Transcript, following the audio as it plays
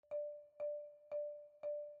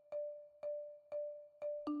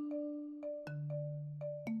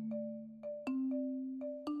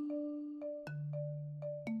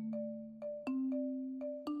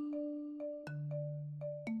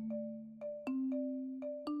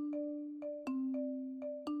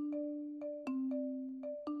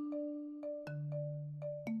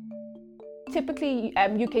Typically,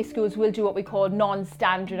 UK schools will do what we call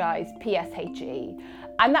non-standardised PSHE,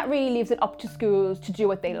 and that really leaves it up to schools to do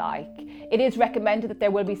what they like. It is recommended that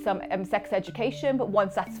there will be some sex education, but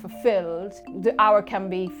once that's fulfilled, the hour can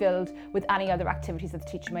be filled with any other activities that the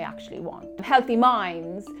teacher may actually want. Healthy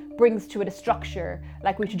Minds brings to it a structure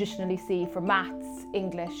like we traditionally see for maths,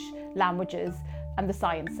 English, languages, and the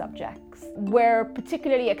science subjects. We're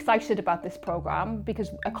particularly excited about this programme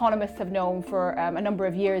because economists have known for a number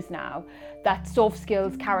of years now that soft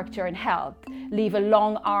skills, character and health leave a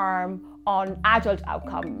long arm on adult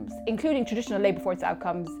outcomes, including traditional labour force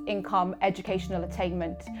outcomes, income, educational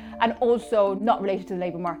attainment, and also not related to the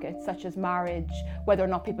labour market, such as marriage, whether or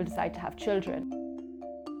not people decide to have children.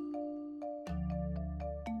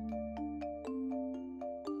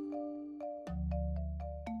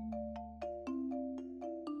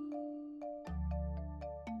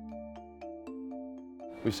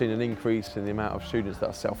 We've seen an increase in the amount of students that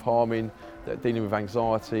are self-harming, that are dealing with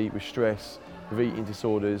anxiety, with stress, with eating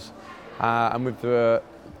disorders, and with the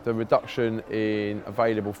reduction in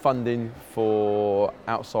available funding for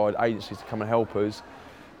outside agencies to come and help us,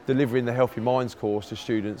 delivering the Healthy Minds course to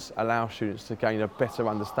students allows students to gain a better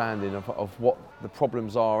understanding of what the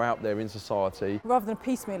problems are out there in society. Rather than a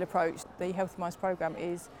piecemeal approach, the Healthy Minds programme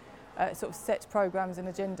is sort of set programmes and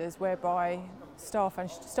agendas whereby staff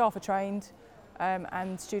are trained,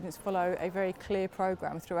 and students follow a very clear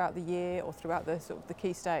programme throughout the year or throughout the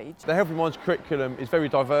key stage. The Healthy Minds curriculum is very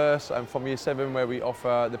diverse, and from Year 7 where we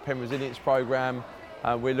offer the Penn Resilience programme,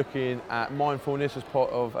 we're looking at mindfulness as part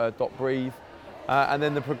of .breathe, and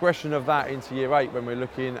then the progression of that into Year 8 when we're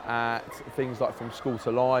looking at things like From School to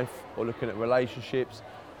Life, or looking at relationships,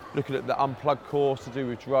 looking at the Unplugged course to do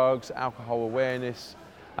with drugs, alcohol awareness.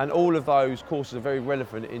 And all of those courses are very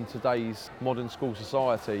relevant in today's modern school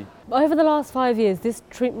society. Over the last 5 years, this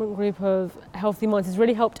treatment group of Healthy Minds has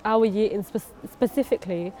really helped our year in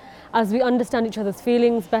specifically, as we understand each other's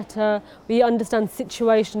feelings better, we understand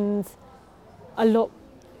situations a lot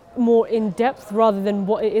more in depth rather than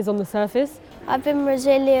what it is on the surface. I've been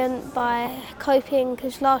resilient by coping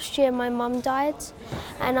because last year my mum died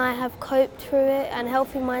and I have coped through it, and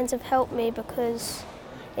Healthy Minds have helped me because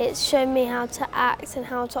it's shown me how to act and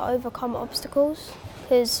how to overcome obstacles,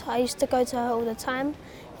 because I used to go to her all the time.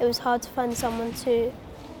 It was hard to find someone to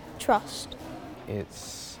trust.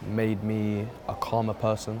 It's made me a calmer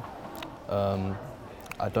person.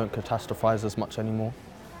 I don't catastrophise as much anymore.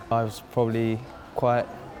 I was probably quite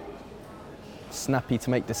snappy to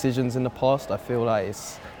make decisions in the past. I feel like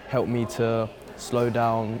it's helped me to slow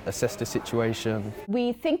down, assess the situation.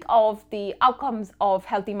 We think of the outcomes of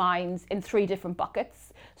Healthy Minds in 3 different buckets.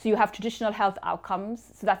 So you have traditional health outcomes,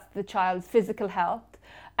 so that's the child's physical health,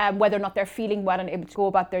 whether or not they're feeling well and able to go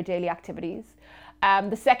about their daily activities.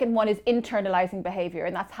 The second one is internalising behaviour,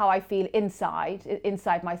 and that's how I feel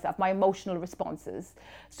inside myself, my emotional responses.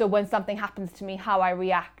 So when something happens to me, how I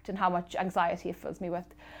react and how much anxiety it fills me with.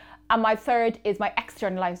 And my third is my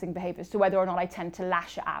externalising behaviour, so whether or not I tend to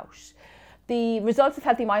lash out. The results of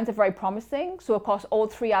Healthy Minds are very promising. So across all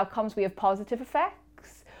 3 outcomes, we have positive effects,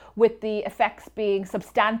 with the effects being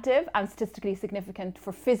substantive and statistically significant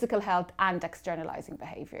for physical health and externalising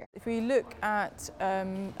behaviour. If we look at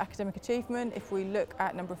academic achievement, if we look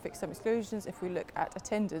at number of fixed-term exclusions, if we look at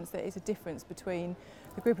attendance, there is a difference between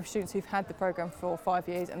the group of students who've had the programme for 5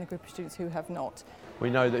 years and the group of students who have not. We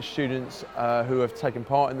know that students who have taken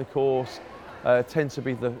part in the course tend to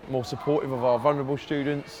be the more supportive of our vulnerable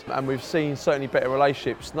students, and we've seen certainly better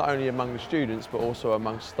relationships not only among the students but also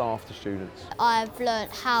among staff to students. I've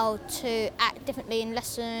learnt how to act differently in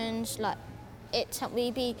lessons, like it's helped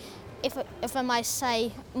me be, if I might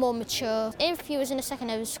say, more mature. If you was in a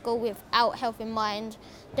secondary school without Healthy Mind,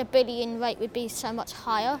 the bullying rate would be so much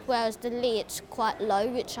higher, whereas the Lee it's quite low,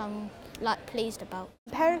 which I'm pleased about.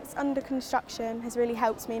 Parents Under Construction has really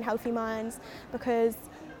helped me in Healthy Minds because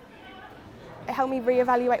it helped me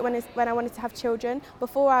reevaluate when I wanted to have children.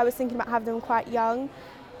 Before I was thinking about having them quite young,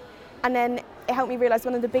 and then it helped me realise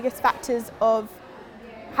one of the biggest factors of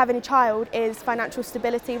having a child is financial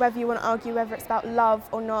stability. Whether you want to argue whether it's about love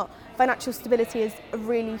or not, financial stability is a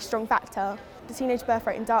really strong factor. The teenage birth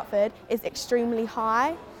rate in Dartford is extremely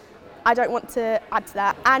high. I don't want to add to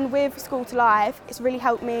that. And with School to Life, it's really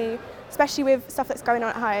helped me, especially with stuff that's going on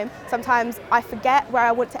at home. Sometimes I forget where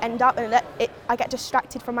I want to end up and I get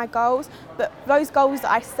distracted from my goals. But those goals that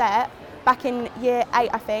I set back in Year 8,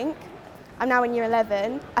 I think, I'm now in Year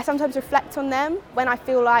 11, I sometimes reflect on them when I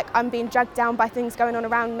feel like I'm being dragged down by things going on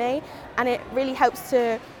around me, and it really helps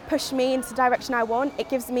to push me into the direction I want. It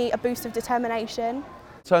gives me a boost of determination.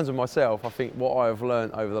 In terms of myself, I think what I've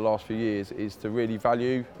learned over the last few years is to really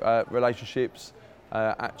value relationships,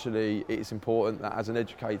 actually it's important that as an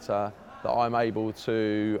educator that I'm able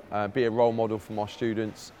to be a role model for my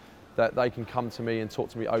students, that they can come to me and talk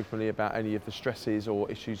to me openly about any of the stresses or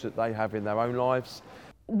issues that they have in their own lives.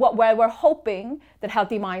 Where we're hoping that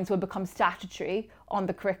Healthy Minds will become statutory on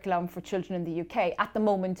the curriculum for children in the UK, at the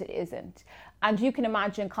moment it isn't. And you can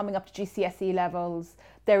imagine coming up to GCSE levels,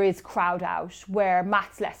 there is crowd out where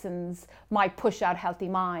maths lessons might push out Healthy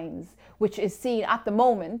Minds, which is seen at the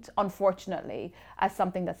moment, unfortunately, as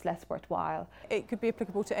something that's less worthwhile. It could be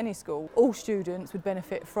applicable to any school. All students would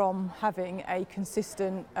benefit from having a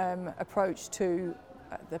consistent approach to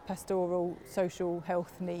the pastoral social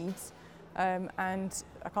health needs. And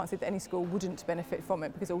I can't say that any school wouldn't benefit from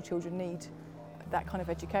it, because all children need that kind of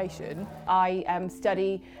education. I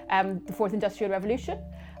study the Fourth Industrial Revolution,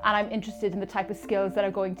 and I'm interested in the type of skills that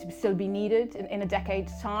are going to still be needed in a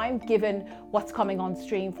decade's time, given what's coming on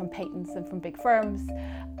stream from patents and from big firms.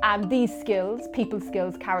 And these skills, people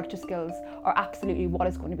skills, character skills, are absolutely what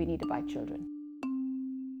is going to be needed by children.